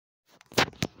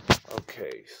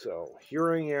Okay, so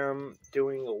here I am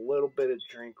doing a little bit of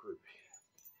drink review.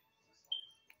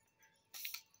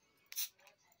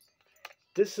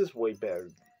 This is way better.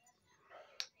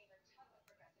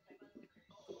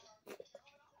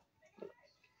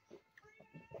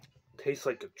 Tastes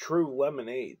like a true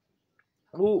lemonade.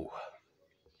 Ooh.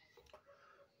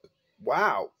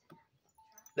 Wow.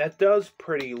 That does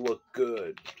pretty look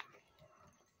good.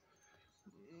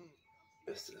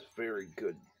 This is very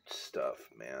good stuff,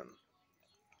 man.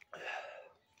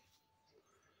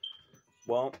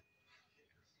 Well,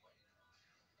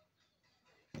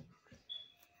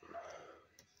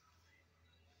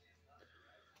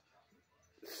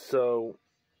 so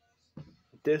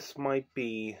this might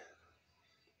be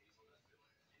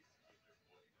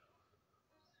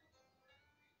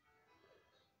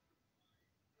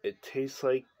it tastes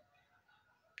like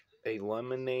a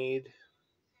lemonade,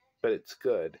 but it's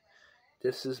good.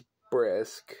 This is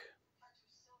Brisk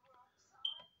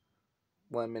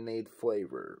lemonade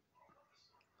flavor.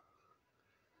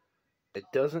 It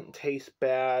doesn't taste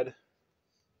bad.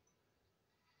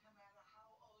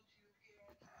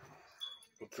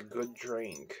 It's a good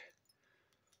drink.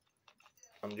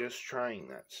 I'm just trying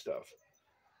that stuff.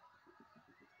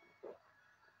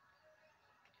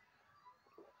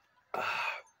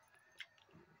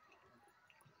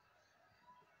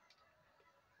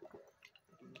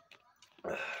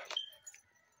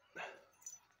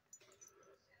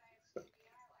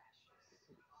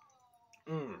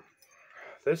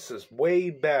 This is way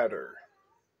better.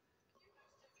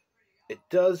 It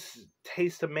does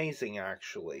taste amazing,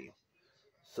 actually.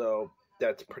 So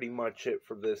that's pretty much it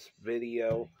for this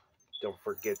video. Don't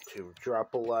forget to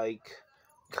drop a like,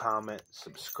 comment,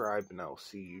 subscribe, and I'll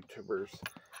see YouTubers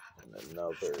in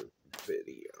another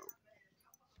video.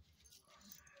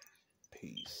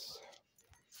 Peace.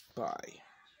 Bye.